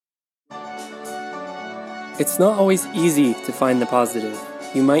It's not always easy to find the positive.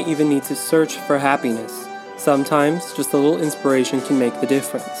 You might even need to search for happiness. Sometimes, just a little inspiration can make the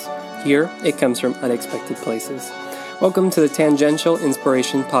difference. Here, it comes from unexpected places. Welcome to the Tangential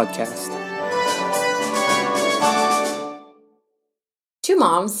Inspiration Podcast. Two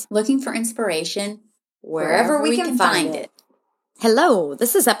moms looking for inspiration wherever we can find it. Hello,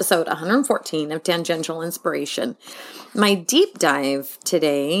 this is episode 114 of Tangential Inspiration. My deep dive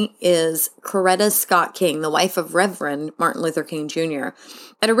today is Coretta Scott King, the wife of Reverend Martin Luther King Jr.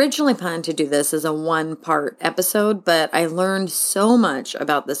 I'd originally planned to do this as a one-part episode, but I learned so much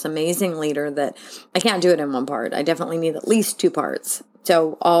about this amazing leader that I can't do it in one part. I definitely need at least two parts,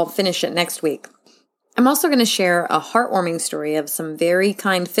 so I'll finish it next week. I'm also going to share a heartwarming story of some very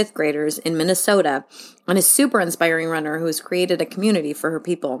kind fifth graders in Minnesota and a super inspiring runner who has created a community for her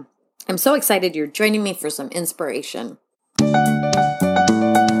people. I'm so excited you're joining me for some inspiration.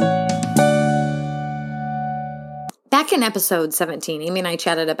 Back in episode 17, Amy and I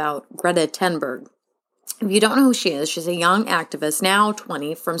chatted about Greta Thunberg. If you don't know who she is, she's a young activist, now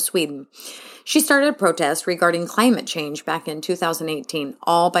 20, from Sweden. She started a protest regarding climate change back in 2018,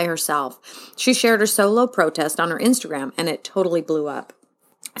 all by herself. She shared her solo protest on her Instagram, and it totally blew up.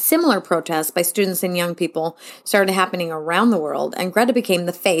 Similar protests by students and young people started happening around the world, and Greta became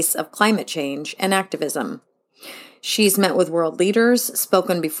the face of climate change and activism. She's met with world leaders,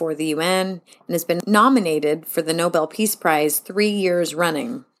 spoken before the UN, and has been nominated for the Nobel Peace Prize 3 years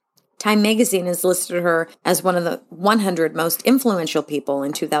running. Time magazine has listed her as one of the 100 most influential people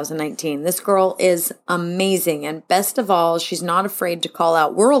in 2019. This girl is amazing, and best of all, she's not afraid to call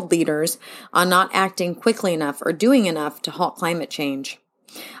out world leaders on not acting quickly enough or doing enough to halt climate change.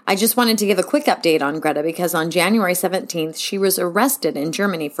 I just wanted to give a quick update on Greta because on January 17th, she was arrested in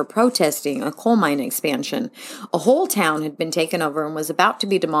Germany for protesting a coal mine expansion. A whole town had been taken over and was about to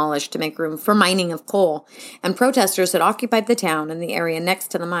be demolished to make room for mining of coal, and protesters had occupied the town and the area next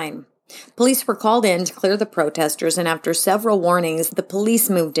to the mine. Police were called in to clear the protesters, and after several warnings, the police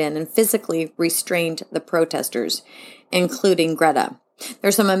moved in and physically restrained the protesters, including Greta.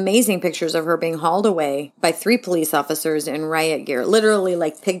 There's some amazing pictures of her being hauled away by 3 police officers in riot gear, literally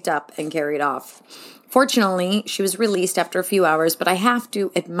like picked up and carried off. Fortunately, she was released after a few hours, but I have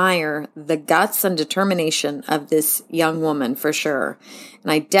to admire the guts and determination of this young woman for sure.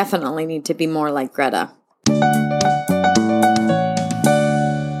 And I definitely need to be more like Greta.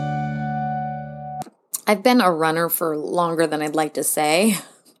 I've been a runner for longer than I'd like to say,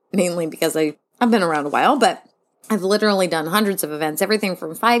 mainly because I've been around a while, but I've literally done hundreds of events, everything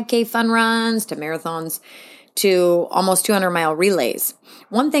from 5K fun runs to marathons to almost 200-mile relays.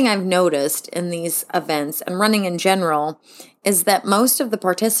 One thing I've noticed in these events and running in general is that most of the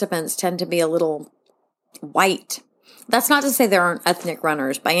participants tend to be a little white. That's not to say there aren't ethnic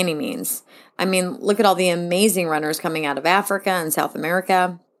runners by any means. I mean, look at all the amazing runners coming out of Africa and South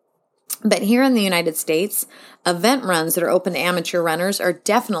America. But here in the United States, event runs that are open to amateur runners are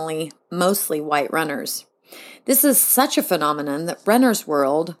definitely mostly white runners. This is such a phenomenon that Runner's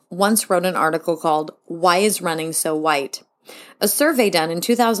World once wrote an article called "Why is Running So White?" A survey done in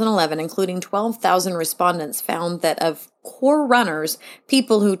 2011, including 12,000 respondents, found that of core runners,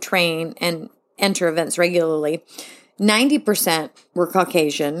 people who train and enter events regularly, 90% were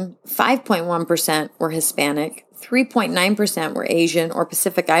Caucasian, 5.1% were Hispanic, 3.9% were Asian or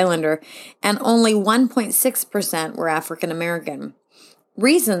Pacific Islander, and only 1.6% were African American.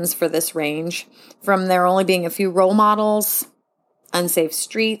 Reasons for this range from there only being a few role models, unsafe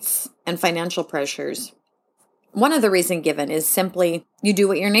streets, and financial pressures. One of the reasons given is simply you do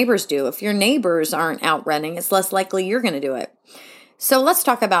what your neighbors do. If your neighbors aren't out running, it's less likely you're going to do it. So let's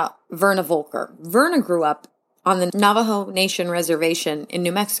talk about Verna Volker. Verna grew up on the Navajo Nation Reservation in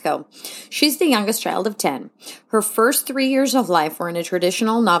New Mexico. She's the youngest child of 10. Her first 3 years of life were in a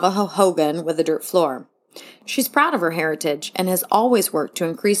traditional Navajo hogan with a dirt floor. She's proud of her heritage and has always worked to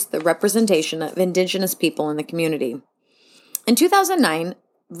increase the representation of Indigenous people in the community. In 2009,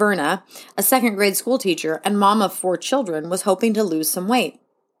 Verna, a second-grade school teacher and mom of 4 children, was hoping to lose some weight.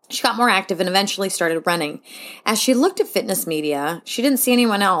 She got more active and eventually started running. As she looked at fitness media, she didn't see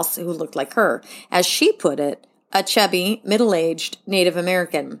anyone else who looked like her. As she put it, a chubby, middle-aged Native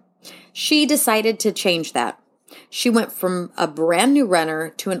American. She decided to change that. She went from a brand new runner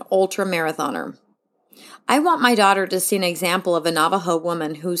to an ultra marathoner. I want my daughter to see an example of a Navajo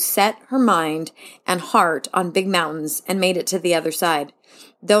woman who set her mind and heart on big mountains and made it to the other side.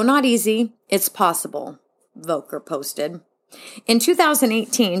 Though not easy, it's possible, Volker posted. In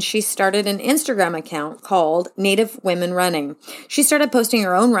 2018, she started an Instagram account called Native Women Running. She started posting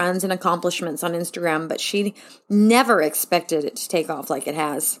her own runs and accomplishments on Instagram, but she never expected it to take off like it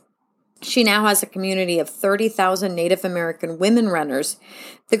has. She now has a community of 30,000 Native American women runners.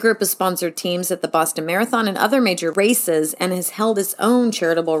 The group has sponsored teams at the Boston Marathon and other major races and has held its own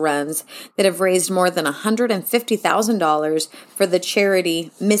charitable runs that have raised more than $150,000 for the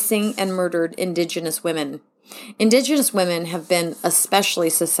charity Missing and Murdered Indigenous Women. Indigenous women have been especially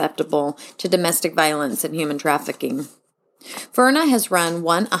susceptible to domestic violence and human trafficking. Verna has run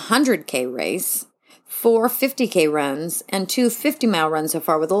one 100K race, 4 50K runs, and 2 50-mile runs so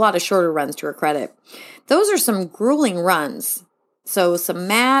far, with a lot of shorter runs to her credit. Those are some grueling runs, so some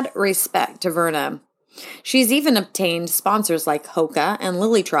mad respect to Verna. She's even obtained sponsors like Hoka and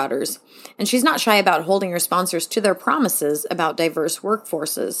Lily Trotters, and she's not shy about holding her sponsors to their promises about diverse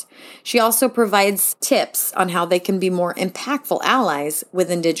workforces. She also provides tips on how they can be more impactful allies with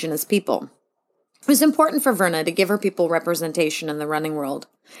Indigenous people. It was important for Verna to give her people representation in the running world.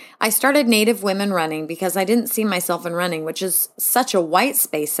 I started Native Women Running because I didn't see myself in running, which is such a white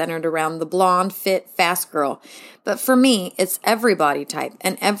space centered around the blonde, fit, fast girl. But for me, it's every body type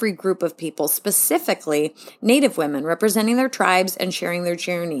and every group of people, specifically Native women, representing their tribes and sharing their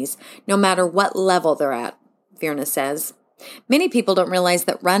journeys, no matter what level they're at, Verna says. Many people don't realize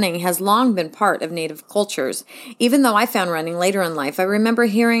that running has long been part of Native cultures. Even though I found running later in life, I remember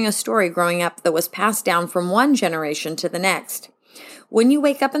hearing a story growing up that was passed down from one generation to the next. When you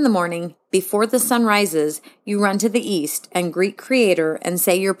wake up in the morning, before the sun rises, you run to the east and greet Creator and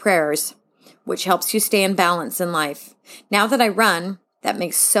say your prayers, which helps you stay in balance in life. Now that I run, that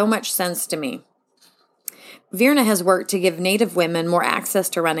makes so much sense to me. Verna has worked to give Native women more access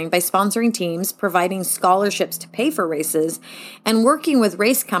to running by sponsoring teams, providing scholarships to pay for races, and working with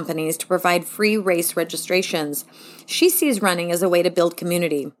race companies to provide free race registrations. She sees running as a way to build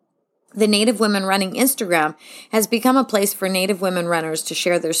community. The Native Women Running Instagram has become a place for Native women runners to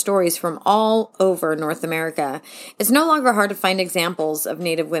share their stories from all over North America. It's no longer hard to find examples of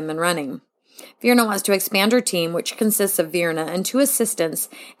Native women running. Verna wants to expand her team, which consists of Verna and 2 assistants,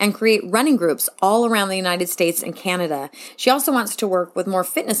 and create running groups all around the United States and Canada. She also wants to work with more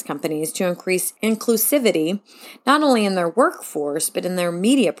fitness companies to increase inclusivity, not only in their workforce, but in their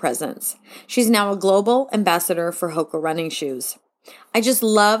media presence. She's now a global ambassador for Hoka running shoes. I just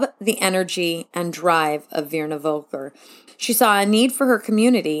love the energy and drive of Verna Volker. She saw a need for her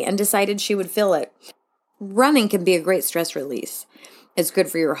community and decided she would fill it. Running can be a great stress release. It's good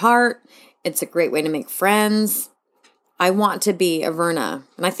for your heart. It's a great way to make friends. I want to be a Verna,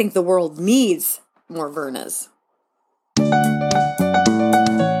 and I think the world needs more Vernas.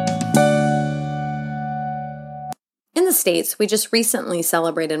 In the States, we just recently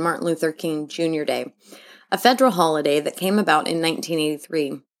celebrated Martin Luther King Jr. Day, a federal holiday that came about in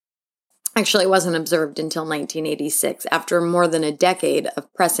 1983. Actually, it wasn't observed until 1986, after more than a decade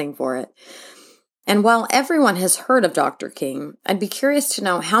of pressing for it. And while everyone has heard of Dr. King, I'd be curious to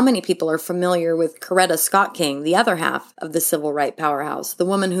know how many people are familiar with Coretta Scott King, the other half of the civil rights powerhouse, the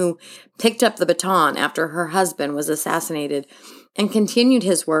woman who picked up the baton after her husband was assassinated and continued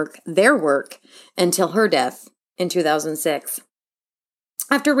their work, until her death in 2006.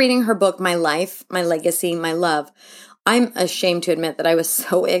 After reading her book, My Life, My Legacy, My Love, I'm ashamed to admit that I was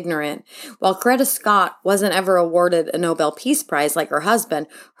so ignorant. While Coretta Scott wasn't ever awarded a Nobel Peace Prize like her husband,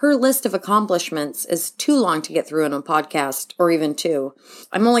 her list of accomplishments is too long to get through in a podcast, or even 2.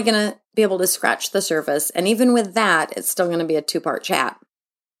 I'm only going to be able to scratch the surface, and even with that, it's still going to be a 2-part chat.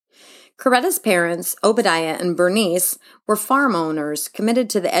 Coretta's parents, Obadiah and Bernice, were farm owners committed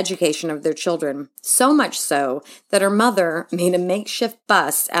to the education of their children, so much so that her mother made a makeshift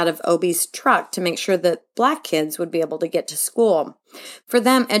bus out of Obie's truck to make sure that Black kids would be able to get to school. For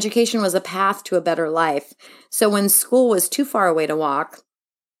them, education was a path to a better life, so when school was too far away to walk,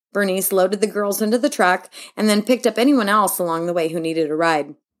 Bernice loaded the girls into the truck and then picked up anyone else along the way who needed a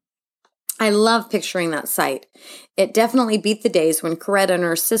ride. I love picturing that sight. It definitely beat the days when Coretta and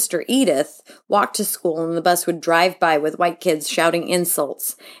her sister Edith walked to school and the bus would drive by with white kids shouting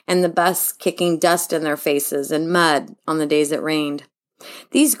insults and the bus kicking dust in their faces and mud on the days it rained.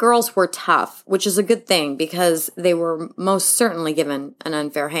 These girls were tough, which is a good thing because they were most certainly given an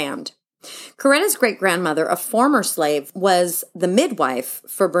unfair hand. Coretta's great-grandmother, a former slave, was the midwife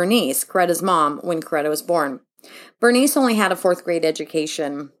for Bernice, Coretta's mom, when Coretta was born. Bernice only had a 4th grade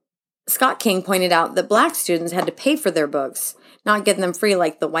education. Scott King pointed out that Black students had to pay for their books, not get them free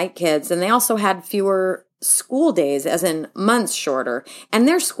like the white kids, and they also had fewer school days, as in months shorter, and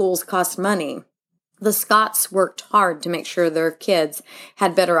their schools cost money. The Scotts worked hard to make sure their kids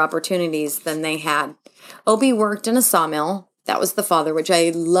had better opportunities than they had. Obie worked in a sawmill. That was the father, which I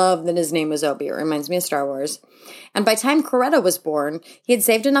love that his name was Obie. It reminds me of Star Wars. And by the time Coretta was born, he had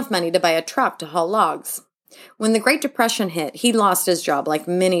saved enough money to buy a truck to haul logs. When the Great Depression hit, he lost his job like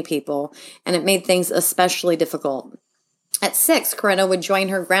many people, and it made things especially difficult. At 6, Coretta would join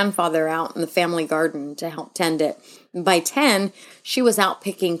her grandfather out in the family garden to help tend it. By 10, she was out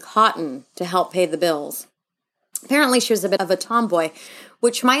picking cotton to help pay the bills. Apparently, she was a bit of a tomboy,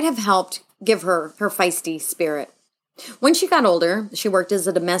 which might have helped give her her feisty spirit. When she got older, she worked as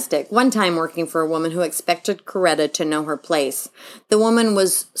a domestic, one time working for a woman who expected Coretta to know her place. The woman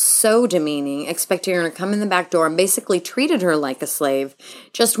was so demeaning, expecting her to come in the back door and basically treated her like a slave,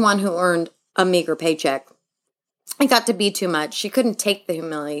 just one who earned a meager paycheck. It got to be too much. She couldn't take the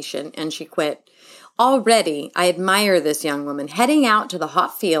humiliation, and she quit. Already, I admire this young woman. Heading out to the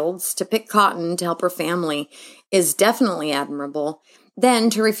hot fields to pick cotton to help her family is definitely admirable. Then,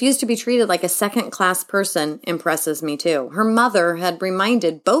 to refuse to be treated like a second-class person impresses me too. Her mother had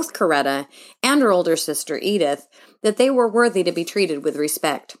reminded both Coretta and her older sister, Edith, that they were worthy to be treated with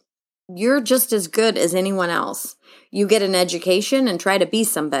respect. You're just as good as anyone else. You get an education and try to be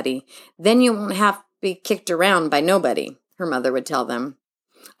somebody. Then you won't have to be kicked around by nobody, her mother would tell them.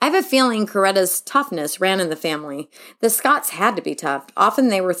 I have a feeling Coretta's toughness ran in the family. The Scotts had to be tough. Often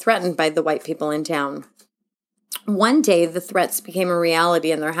they were threatened by the white people in town. One day, the threats became a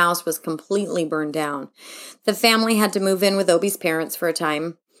reality and their house was completely burned down. The family had to move in with Obie's parents for a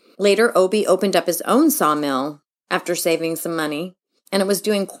time. Later, Obie opened up his own sawmill after saving some money, and it was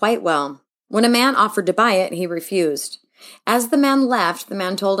doing quite well. When a man offered to buy it, he refused. As the man left, the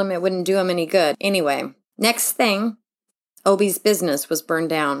man told him it wouldn't do him any good. Anyway, next thing, Obie's business was burned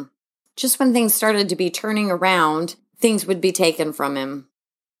down. Just when things started to be turning around, things would be taken from him.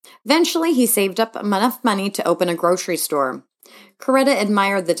 Eventually, he saved up enough money to open a grocery store. Coretta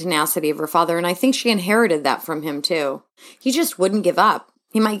admired the tenacity of her father, and I think she inherited that from him, too. He just wouldn't give up.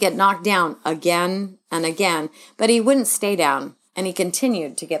 He might get knocked down again and again, but he wouldn't stay down, and he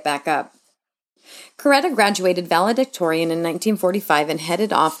continued to get back up. Coretta graduated valedictorian in 1945 and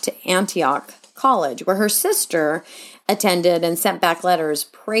headed off to Antioch College, where her sister attended and sent back letters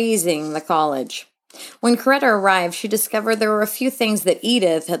praising the college. When Coretta arrived, she discovered there were a few things that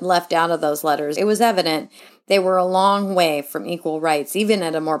Edith had left out of those letters. It was evident they were a long way from equal rights, even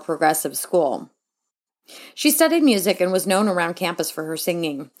at a more progressive school. She studied music and was known around campus for her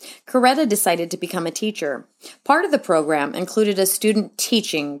singing. Coretta decided to become a teacher. Part of the program included a student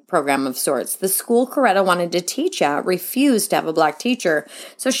teaching program of sorts. The school Coretta wanted to teach at refused to have a black teacher,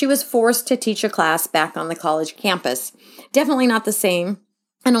 so she was forced to teach a class back on the college campus. Definitely not the same.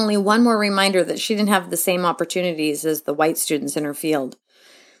 And only one more reminder that she didn't have the same opportunities as the white students in her field.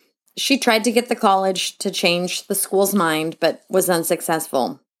 She tried to get the college to change the school's mind, but was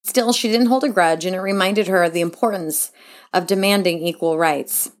unsuccessful. Still, she didn't hold a grudge, and it reminded her of the importance of demanding equal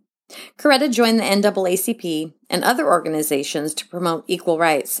rights. Coretta joined the NAACP and other organizations to promote equal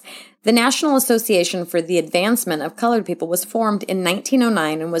rights. The National Association for the Advancement of Colored People was formed in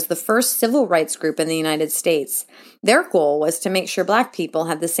 1909 and was the first civil rights group in the United States. Their goal was to make sure black people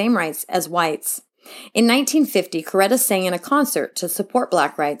had the same rights as whites. In 1950, Coretta sang in a concert to support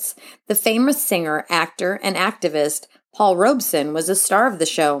black rights. The famous singer, actor, and activist Paul Robeson was a star of the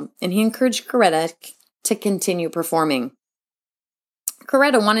show, and he encouraged Coretta to continue performing.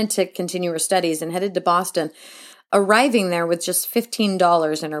 Coretta wanted to continue her studies and headed to Boston, arriving there with just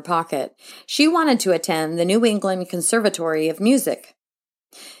 $15 in her pocket. She wanted to attend the New England Conservatory of Music.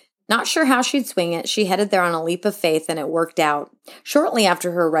 Not sure how she'd swing it, she headed there on a leap of faith, and it worked out. Shortly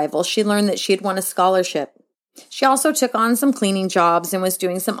after her arrival, she learned that she had won a scholarship. She also took on some cleaning jobs and was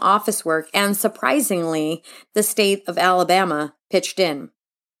doing some office work, and surprisingly, the state of Alabama pitched in.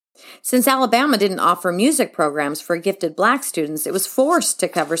 Since Alabama didn't offer music programs for gifted black students, it was forced to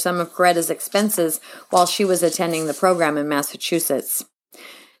cover some of Coretta's expenses while she was attending the program in Massachusetts.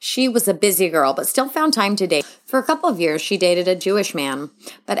 She was a busy girl, but still found time to date. For a couple of years, she dated a Jewish man,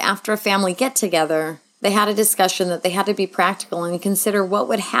 but after a family get-together, they had a discussion that they had to be practical and consider what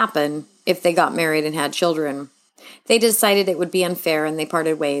would happen if they got married and had children. They decided it would be unfair, and they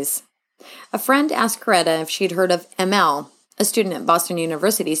parted ways. A friend asked Coretta if she'd heard of ML, a student at Boston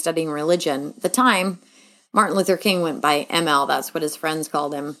University studying religion. At the time, Martin Luther King went by ML. That's what his friends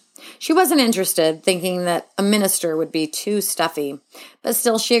called him. She wasn't interested, thinking that a minister would be too stuffy, but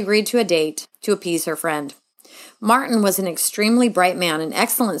still she agreed to a date to appease her friend. Martin was an extremely bright man, an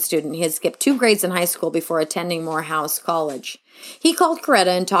excellent student. He had skipped 2 grades in high school before attending Morehouse College. He called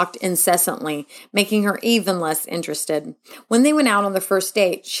Coretta and talked incessantly, making her even less interested. When they went out on the first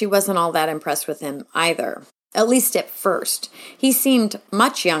date, she wasn't all that impressed with him either, at least at first. He seemed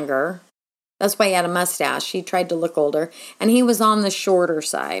much younger. That's why he had a mustache. He tried to look older, and he was on the shorter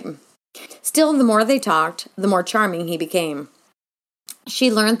side. Still, the more they talked, the more charming he became.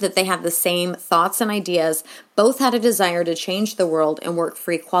 She learned that they had the same thoughts and ideas, both had a desire to change the world and work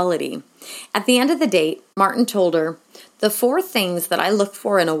for equality. At the end of the date, Martin told her, "The 4 things that I look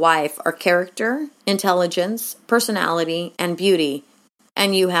for in a wife are character, intelligence, personality, and beauty,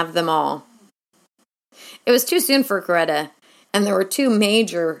 and you have them all." It was too soon for Coretta, and there were 2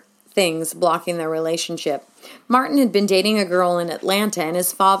 major things blocking their relationship. Martin had been dating a girl in Atlanta, and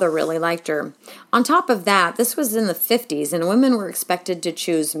his father really liked her. On top of that, this was in the 50s, and women were expected to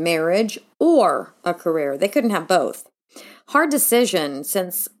choose marriage or a career. They couldn't have both. Hard decision,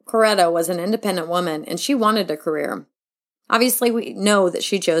 since Coretta was an independent woman, and she wanted a career. Obviously, we know that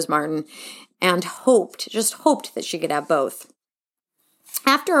she chose Martin, and just hoped that she could have both.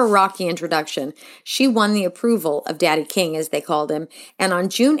 After a rocky introduction, she won the approval of Daddy King, as they called him, and on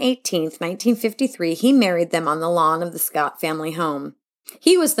June 18th, 1953, he married them on the lawn of the Scott family home.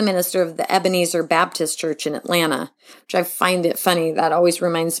 He was the minister of the Ebenezer Baptist Church in Atlanta, which I find it funny. That always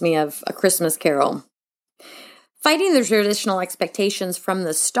reminds me of A Christmas Carol. Fighting the traditional expectations from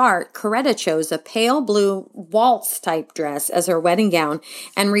the start, Coretta chose a pale blue waltz-type dress as her wedding gown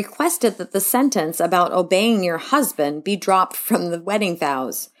and requested that the sentence about obeying your husband be dropped from the wedding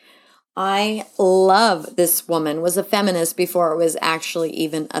vows. I love this woman was a feminist before it was actually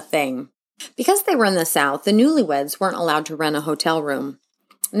even a thing. Because they were in the South, the newlyweds weren't allowed to rent a hotel room.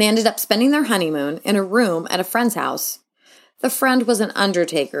 And they ended up spending their honeymoon in a room at a friend's house. The friend was an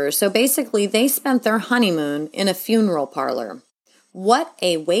undertaker, so basically they spent their honeymoon in a funeral parlor. What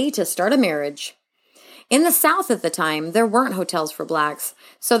a way to start a marriage. In the South at the time, there weren't hotels for blacks,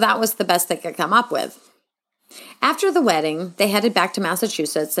 so that was the best they could come up with. After the wedding, they headed back to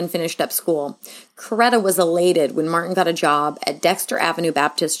Massachusetts and finished up school. Coretta was elated when Martin got a job at Dexter Avenue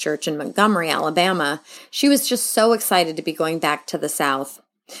Baptist Church in Montgomery, Alabama. She was just so excited to be going back to the South.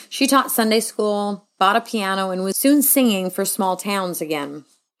 She taught Sunday school, bought a piano, and was soon singing for small towns again.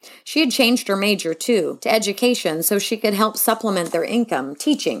 She had changed her major, too, to education so she could help supplement their income,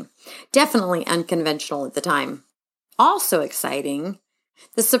 teaching. Definitely unconventional at the time. Also exciting,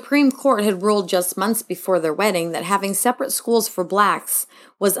 the Supreme Court had ruled just months before their wedding that having separate schools for blacks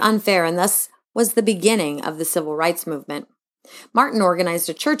was unfair and thus was the beginning of the civil rights movement. Martin organized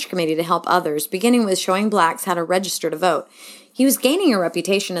a church committee to help others, beginning with showing blacks how to register to vote. He was gaining a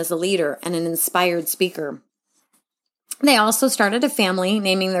reputation as a leader and an inspired speaker. They also started a family,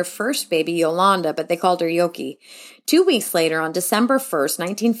 naming their first baby Yolanda, but they called her Yoki. 2 weeks later, on December 1st,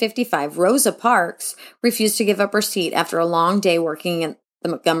 1955, Rosa Parks refused to give up her seat after a long day working at the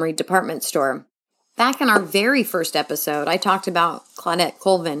Montgomery department store. Back in our very first episode, I talked about Claudette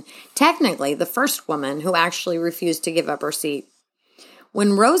Colvin, technically the first woman who actually refused to give up her seat.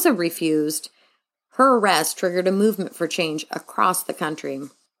 When Rosa refused, her arrest triggered a movement for change across the country.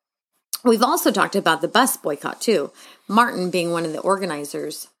 We've also talked about the bus boycott, too, Martin being one of the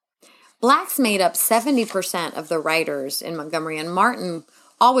organizers. Blacks made up 70% of the riders in Montgomery, and Martin,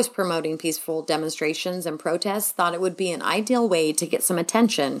 always promoting peaceful demonstrations and protests, thought it would be an ideal way to get some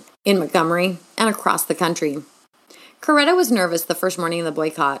attention in Montgomery and across the country. Coretta was nervous the first morning of the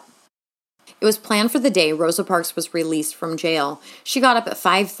boycott. It was planned for the day Rosa Parks was released from jail. She got up at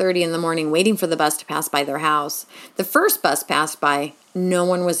 5:30 in the morning waiting for the bus to pass by their house. The first bus passed by. No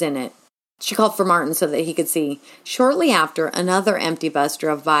one was in it. She called for Martin so that he could see. Shortly after, another empty bus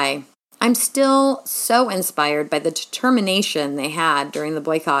drove by. I'm still so inspired by the determination they had during the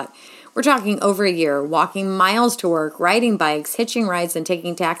boycott. We're talking over a year, walking miles to work, riding bikes, hitching rides, and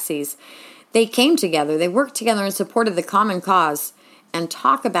taking taxis. They came together, they worked together and supported the common cause. And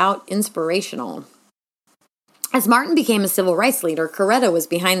talk about inspirational. As Martin became a civil rights leader, Coretta was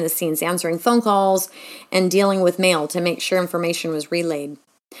behind the scenes answering phone calls and dealing with mail to make sure information was relayed.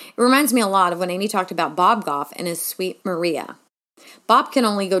 It reminds me a lot of when Amy talked about Bob Goff and his sweet Maria. Bob can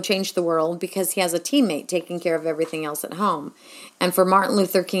only go change the world because he has a teammate taking care of everything else at home. And for Martin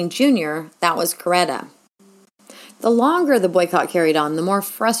Luther King Jr., that was Coretta. The longer the boycott carried on, the more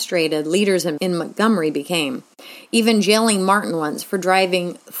frustrated leaders in Montgomery became, even jailing Martin once for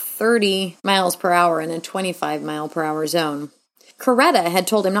driving 30 miles per hour in a 25-mile-per-hour zone. Coretta had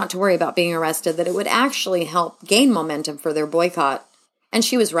told him not to worry about being arrested, that it would actually help gain momentum for their boycott. And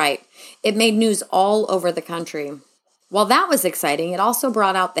she was right. It made news all over the country. While that was exciting, it also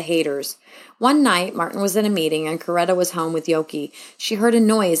brought out the haters. One night, Martin was in a meeting and Coretta was home with Yoki. She heard a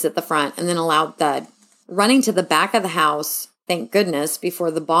noise at the front and then a loud thud. Running to the back of the house, thank goodness,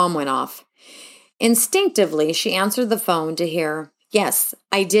 before the bomb went off. Instinctively, she answered the phone to hear, "Yes,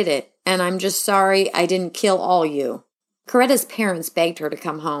 I did it, and I'm just sorry I didn't kill all you." Coretta's parents begged her to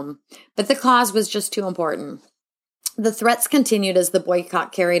come home, but the cause was just too important. The threats continued as the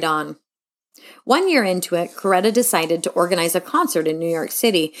boycott carried on. 1 year into it, Coretta decided to organize a concert in New York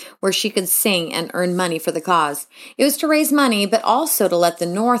City where she could sing and earn money for the cause. It was to raise money, but also to let the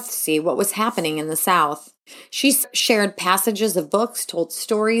North see what was happening in the South. She shared passages of books, told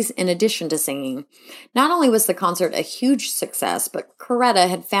stories in addition to singing. Not only was the concert a huge success, but Coretta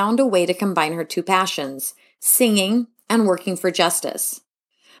had found a way to combine her two passions, singing and working for justice.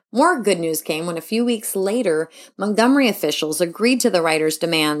 More good news came when a few weeks later, Montgomery officials agreed to the writers'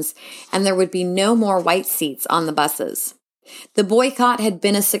 demands, and there would be no more white seats on the buses. The boycott had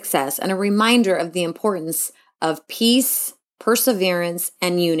been a success and a reminder of the importance of peace, perseverance,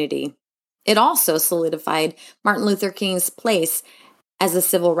 and unity. It also solidified Martin Luther King's place as a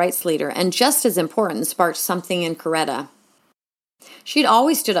civil rights leader, and just as important, sparked something in Coretta. She'd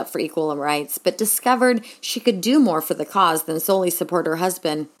always stood up for equal rights, but discovered she could do more for the cause than solely support her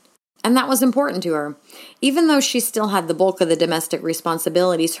husband. And that was important to her. Even though she still had the bulk of the domestic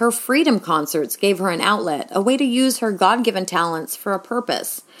responsibilities, her freedom concerts gave her an outlet, a way to use her God-given talents for a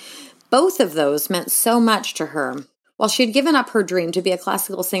purpose. Both of those meant so much to her. While she had given up her dream to be a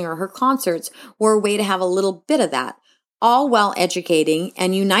classical singer, her concerts were a way to have a little bit of that, all while educating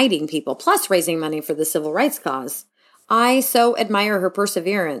and uniting people, plus raising money for the civil rights cause. I so admire her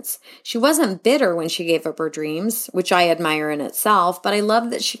perseverance. She wasn't bitter when she gave up her dreams, which I admire in itself, but I love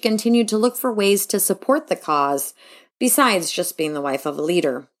that she continued to look for ways to support the cause, besides just being the wife of a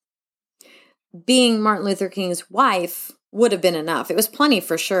leader. Being Martin Luther King's wife would have been enough. It was plenty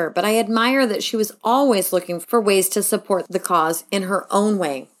for sure, but I admire that she was always looking for ways to support the cause in her own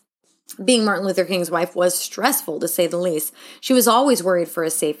way. Being Martin Luther King's wife was stressful, to say the least. She was always worried for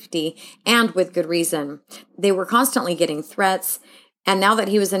his safety, and with good reason. They were constantly getting threats, and now that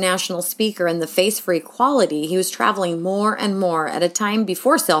he was a national speaker and the face for equality, he was traveling more and more at a time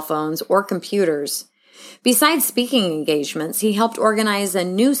before cell phones or computers. Besides speaking engagements, he helped organize a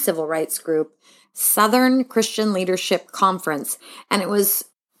new civil rights group, Southern Christian Leadership Conference, and it was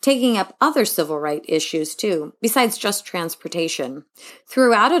taking up other civil rights issues too, besides just transportation.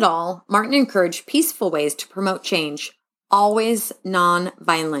 Throughout it all, Martin encouraged peaceful ways to promote change, always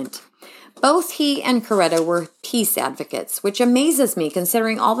non-violent. Both he and Coretta were peace advocates, which amazes me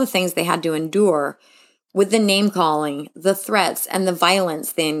considering all the things they had to endure with the name-calling, the threats, and the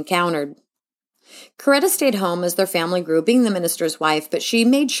violence they encountered. Coretta stayed home as their family grew, being the minister's wife, but she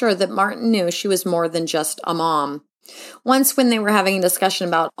made sure that Martin knew she was more than just a mom. Once, when they were having a discussion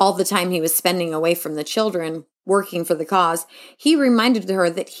about all the time he was spending away from the children, working for the cause, he reminded her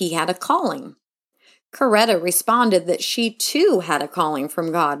that he had a calling. Coretta responded that she too had a calling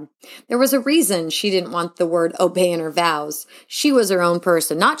from God. There was a reason she didn't want the word obey in her vows. She was her own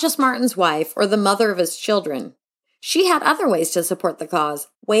person, not just Martin's wife or the mother of his children. She had other ways to support the cause,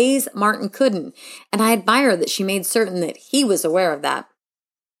 ways Martin couldn't, and I admire that she made certain that he was aware of that.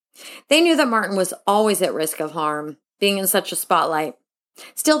 They knew that Martin was always at risk of harm, being in such a spotlight.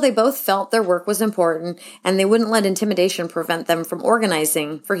 Still, they both felt their work was important, and they wouldn't let intimidation prevent them from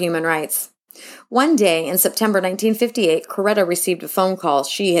organizing for human rights. One day in September 1958, Coretta received a phone call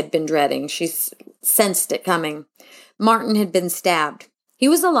she had been dreading. She sensed it coming. Martin had been stabbed. He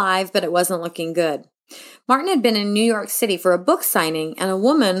was alive, but it wasn't looking good. Martin had been in New York City for a book signing, and a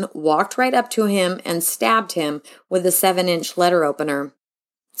woman walked right up to him and stabbed him with a 7-inch letter opener.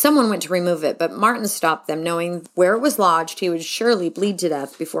 Someone went to remove it, but Martin stopped them, knowing where it was lodged he would surely bleed to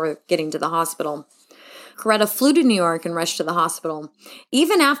death before getting to the hospital. Coretta flew to New York and rushed to the hospital.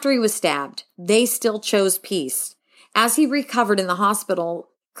 Even after he was stabbed, they still chose peace. As he recovered in the hospital,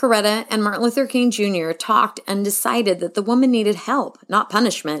 Coretta and Martin Luther King Jr. talked and decided that the woman needed help, not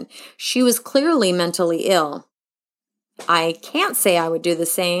punishment. She was clearly mentally ill. I can't say I would do the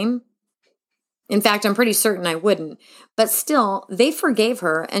same. In fact, I'm pretty certain I wouldn't. But still, they forgave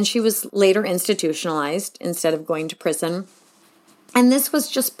her, and she was later institutionalized instead of going to prison. And this was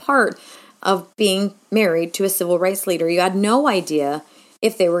just part of being married to a civil rights leader. You had no idea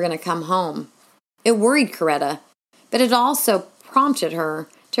if they were going to come home. It worried Coretta, but it also prompted her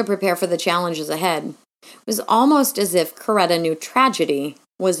to prepare for the challenges ahead. It was almost as if Coretta knew tragedy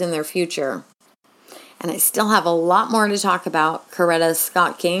was in their future. And I still have a lot more to talk about. Coretta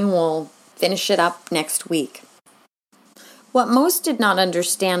Scott King will finish it up next week. What most did not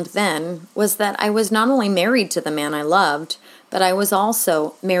understand then was that I was not only married to the man I loved, but I was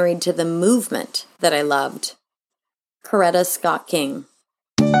also married to the movement that I loved. Coretta Scott King.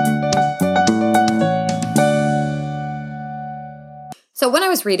 So when I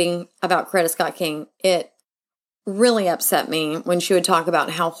was reading about Coretta Scott King, it really upset me when she would talk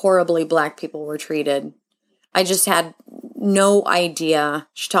about how horribly Black people were treated. I just had no idea.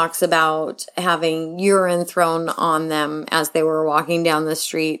 She talks about having urine thrown on them as they were walking down the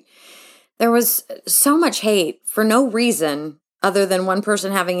street. There was so much hate for no reason other than one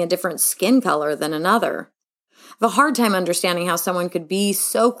person having a different skin color than another. I have a hard time understanding how someone could be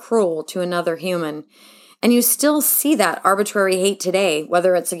so cruel to another human. And you still see that arbitrary hate today,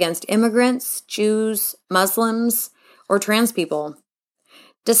 whether it's against immigrants, Jews, Muslims, or trans people.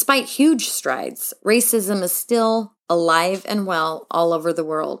 Despite huge strides, racism is still alive and well all over the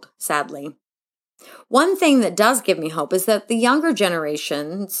world, sadly. One thing that does give me hope is that the younger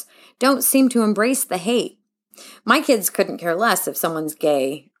generations don't seem to embrace the hate. My kids couldn't care less if someone's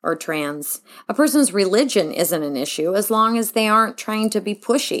gay or trans. A person's religion isn't an issue as long as they aren't trying to be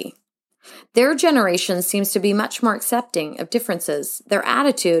pushy. Their generation seems to be much more accepting of differences. Their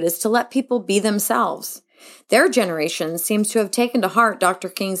attitude is to let people be themselves. Their generation seems to have taken to heart Dr.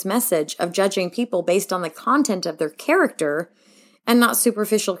 King's message of judging people based on the content of their character and not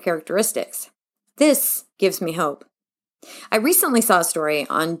superficial characteristics. This gives me hope. I recently saw a story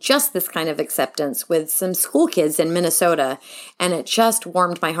on just this kind of acceptance with some school kids in Minnesota, and it just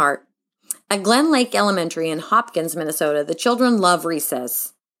warmed my heart. At Glen Lake Elementary in Hopkins, Minnesota, the children love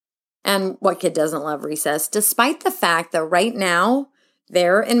recess. And what kid doesn't love recess? Despite the fact that right now,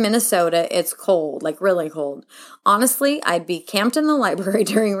 there in Minnesota, it's cold, like really cold. Honestly, I'd be camped in the library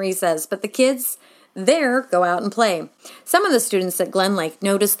during recess, but the kids there go out and play. Some of the students at Glen Lake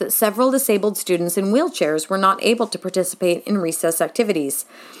noticed that several disabled students in wheelchairs were not able to participate in recess activities.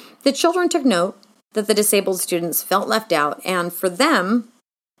 The children took note that the disabled students felt left out, and for them,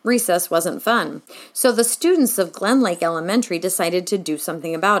 recess wasn't fun. So the students of Glen Lake Elementary decided to do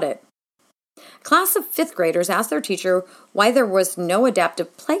something about it. A class of 5th graders asked their teacher why there was no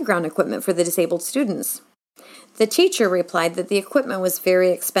adaptive playground equipment for the disabled students. The teacher replied that the equipment was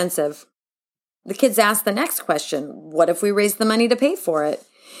very expensive. The kids asked the next question, what if we raised the money to pay for it?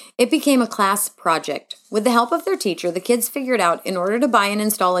 It became a class project. With the help of their teacher, the kids figured out in order to buy and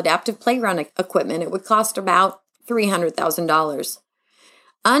install adaptive playground equipment, it would cost about $300,000.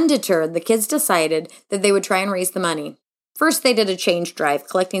 Undeterred, the kids decided that they would try and raise the money. First, they did a change drive,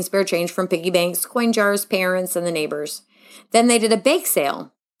 collecting spare change from piggy banks, coin jars, parents, and the neighbors. Then they did a bake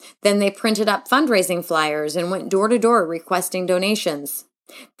sale. Then they printed up fundraising flyers and went door to door requesting donations.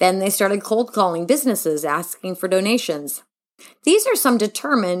 Then they started cold calling businesses asking for donations. These are some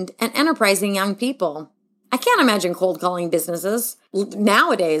determined and enterprising young people. I can't imagine cold calling businesses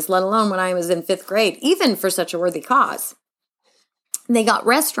nowadays, let alone when I was in 5th grade, even for such a worthy cause. They got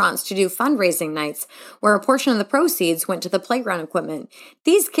restaurants to do fundraising nights where a portion of the proceeds went to the playground equipment.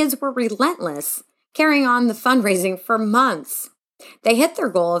 These kids were relentless, carrying on the fundraising for months. They hit their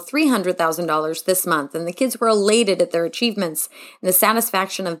goal of $300,000 this month, and the kids were elated at their achievements and the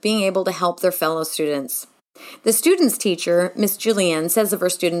satisfaction of being able to help their fellow students. The students' teacher, Miss Julianne, says of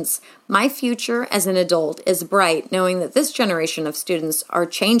her students, "My future as an adult is bright knowing that this generation of students are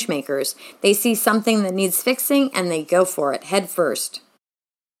change makers. They see something that needs fixing and they go for it head first."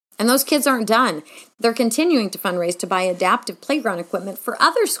 And those kids aren't done. They're continuing to fundraise to buy adaptive playground equipment for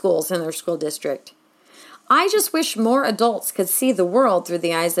other schools in their school district. I just wish more adults could see the world through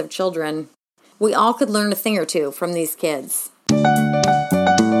the eyes of children. We all could learn a thing or two from these kids.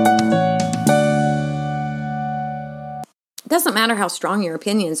 It doesn't matter how strong your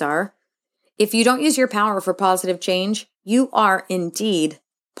opinions are. If you don't use your power for positive change, you are indeed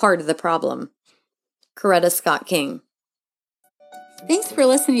part of the problem. Coretta Scott King. Thanks for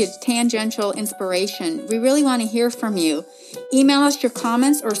listening to Tangential Inspiration. We really want to hear from you. Email us your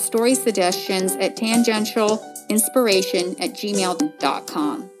comments or story suggestions at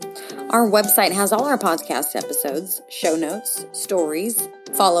tangentialinspiration@gmail.com. Our website has all our podcast episodes, show notes, stories,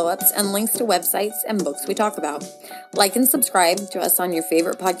 follow-ups, and links to websites and books we talk about. Like and subscribe to us on your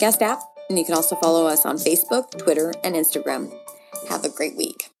favorite podcast app, and you can also follow us on Facebook, Twitter, and Instagram. Have a great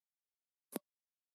week.